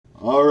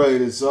Alright,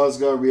 it's Sauce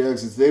God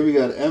Reactions. Today we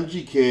got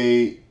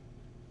MGK,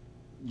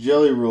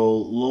 Jelly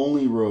Roll,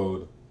 Lonely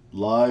Road,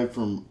 live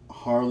from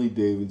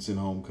Harley-Davidson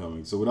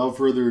Homecoming. So without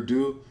further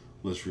ado,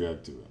 let's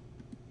react to it.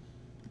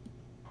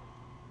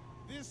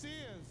 This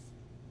is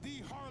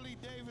the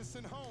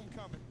Harley-Davidson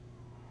Homecoming.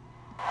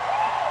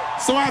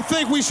 So I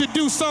think we should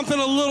do something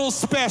a little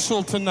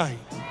special tonight.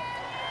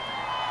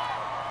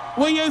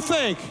 What do you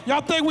think?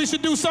 Y'all think we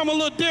should do something a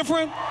little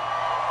different?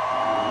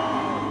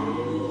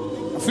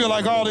 I feel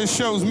like all this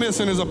show's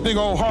missing is a big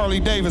old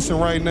Harley-Davidson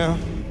right now.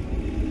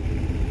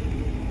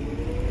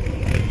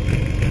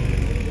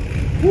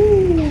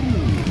 Woo!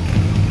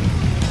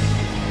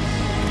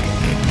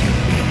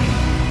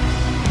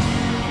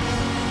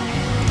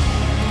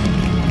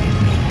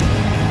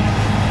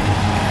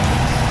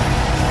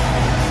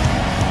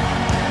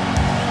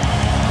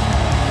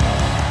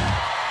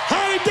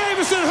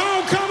 Harley-Davidson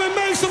Homecoming,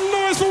 make some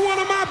noise for one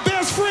of my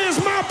best friends,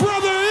 my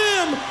brother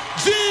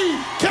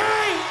MGK.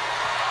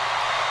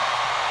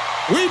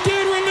 We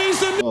did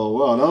release a Oh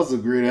wow, that was a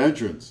great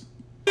entrance.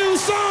 new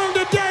song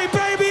today,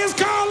 baby. It's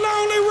called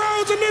Lonely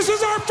Roads, and this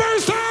is our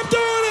first time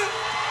doing it.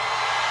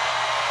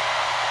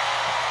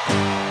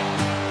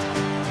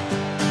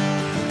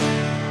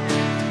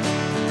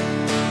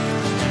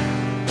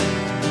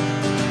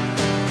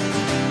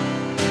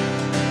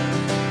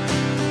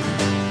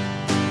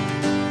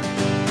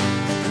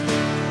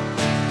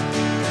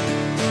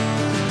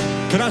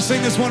 Can I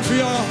sing this one for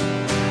y'all?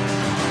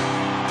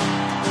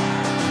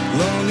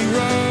 Lonely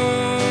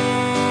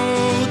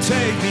road,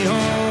 take me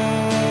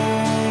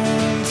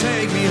home,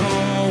 take me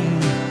home.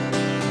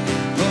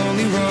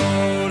 Lonely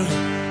road,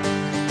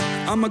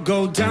 I'ma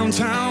go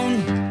downtown,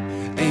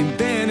 ain't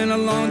been in a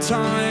long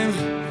time.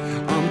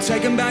 I'm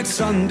taking back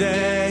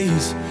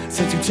Sundays,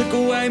 since you took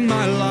away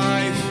my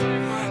life.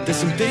 There's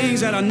some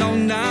things that I know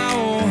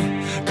now,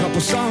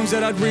 couple songs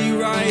that I'd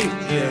rewrite,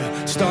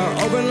 yeah.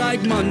 Start over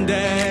like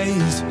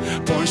Mondays,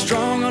 born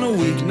strong on a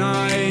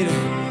weeknight.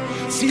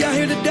 See, I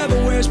hear the devil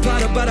wears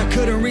Prada, but I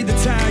couldn't read the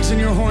tags, and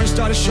your horn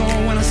started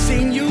showing when I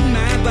seen you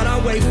mad. But I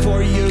wait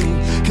for you,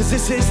 cause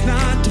this is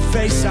not the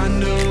face I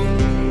knew.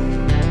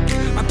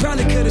 I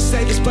probably could've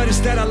saved this, but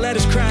instead I let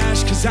us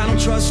crash, cause I don't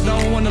trust no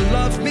one to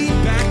love me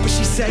back. But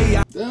she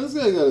say Damn, this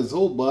guy got his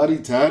whole body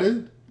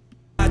tatted.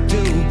 I do,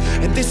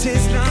 and this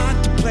is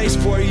not the place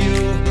for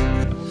you.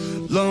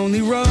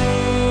 Lonely road,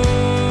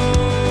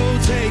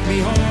 take me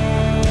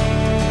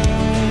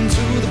home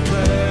to the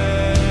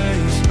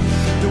place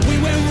that we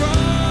went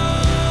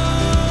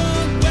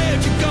wrong.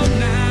 Where'd you go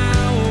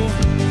now?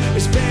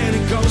 It's been a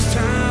ghost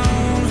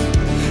town,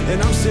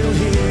 and I'm still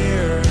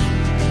here,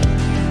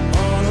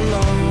 all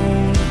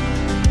alone.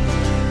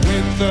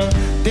 When the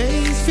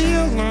days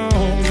feel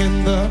long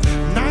and the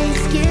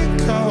nights get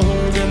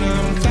cold and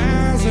I'm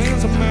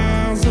thousands of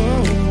miles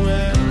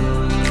away,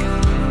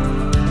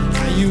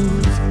 I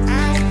use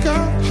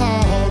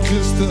alcohol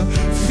just to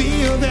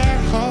feel that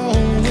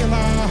home. Will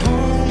our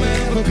home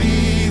ever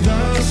be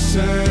the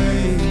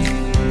same?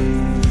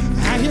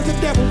 I hear the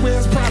devil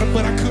wears Prada,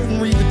 but I couldn't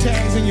read the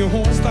tags, and your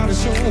horn started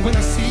showing when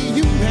I see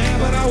you now.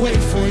 But I wait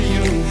for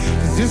you,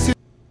 cause this is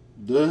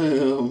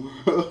Damn,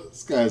 bro.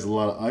 This guy has a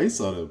lot of ice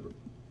on it, bro.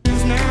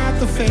 not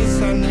the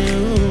face I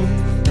knew.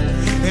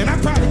 And I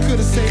probably could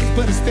have saved,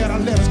 but instead I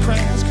let us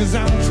crash, cause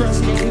I don't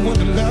trust no one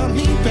to love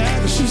me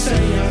back. But you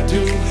say I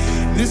do.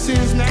 This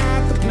is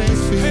not the place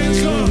for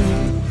you.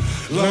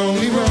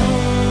 Lonely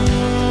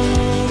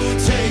road,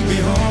 take me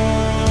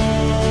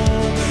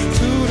home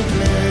to the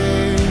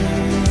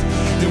place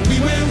that we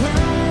went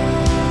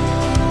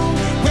wrong.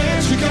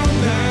 Where'd you go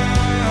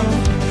now?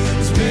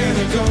 It's been a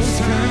ghost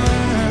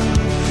town,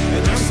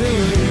 and I'm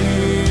still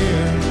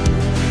here,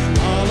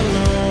 all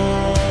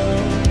alone.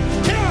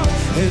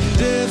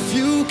 And if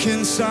you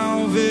can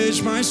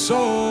salvage my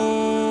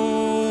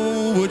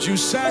soul, would you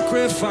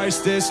sacrifice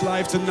this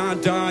life to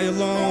not die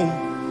alone?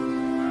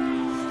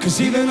 Cause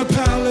even a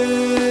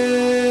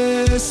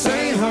palace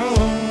ain't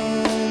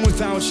home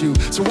without you.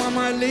 So I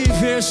might leave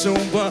here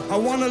soon, but I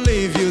wanna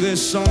leave you this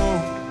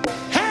song.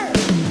 Hey!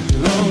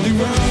 Lonely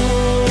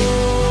road,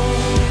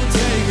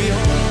 take me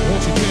home.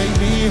 Won't you take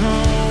me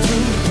home to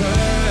the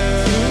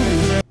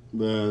place?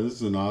 Man, this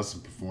is an awesome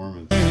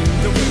performance.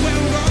 That we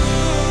went wrong.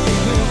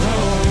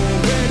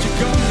 Where'd you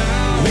go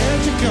now?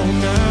 Where'd you go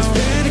now? It's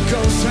been a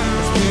ghost town.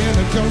 It's been a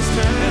ghost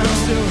town. And I'm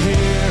still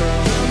here.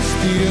 I'm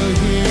still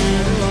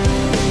here.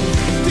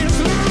 This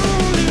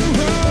lonely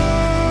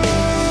road.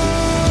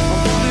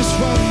 I'm on this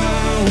road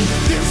now.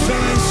 This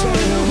Feeling so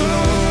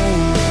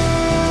alone.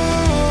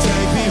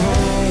 Take me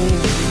home.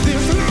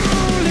 This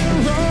lonely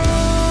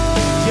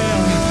road. Yeah,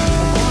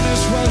 I'm on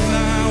this road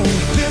now.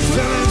 This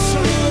Feeling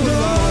so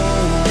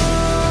alone.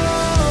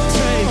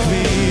 Take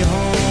me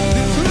home.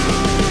 This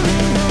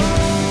lonely road.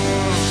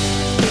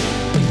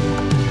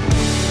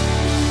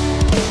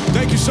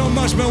 Thank you so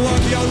much,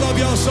 Milwaukee. I love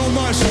y'all so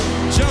much.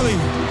 Jelly.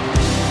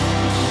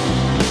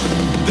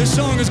 This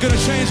song is gonna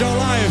change our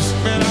lives.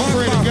 Man, I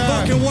pray to Mark my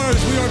God. fucking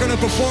words. We are gonna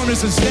perform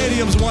this in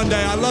stadiums one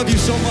day. I love you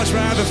so much for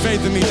having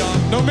faith in me, dog.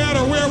 No matter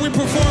where we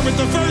perform it,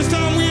 the first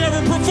time we ever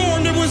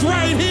performed it was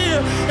right here.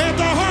 here at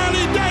the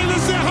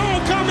Harley-Davidson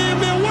Homecoming in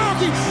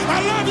Milwaukee. I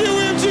love you,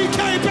 MGK,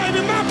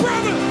 baby, my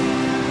brother.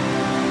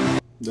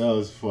 That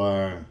was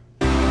fire.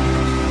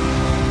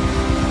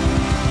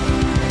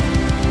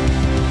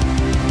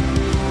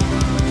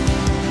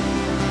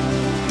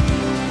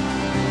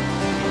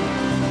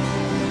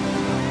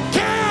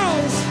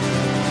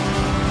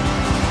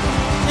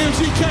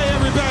 MGK,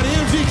 everybody.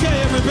 MGK,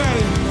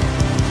 everybody.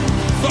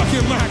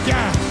 Fucking my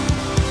guy.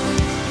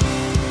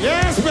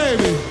 Yes,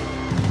 baby.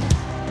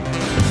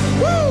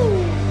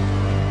 Woo!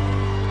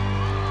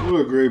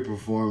 What a great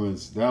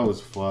performance. That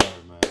was fire,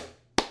 man.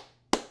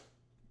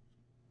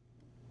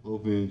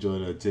 Hope you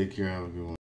enjoyed that. Take care. Have a good one.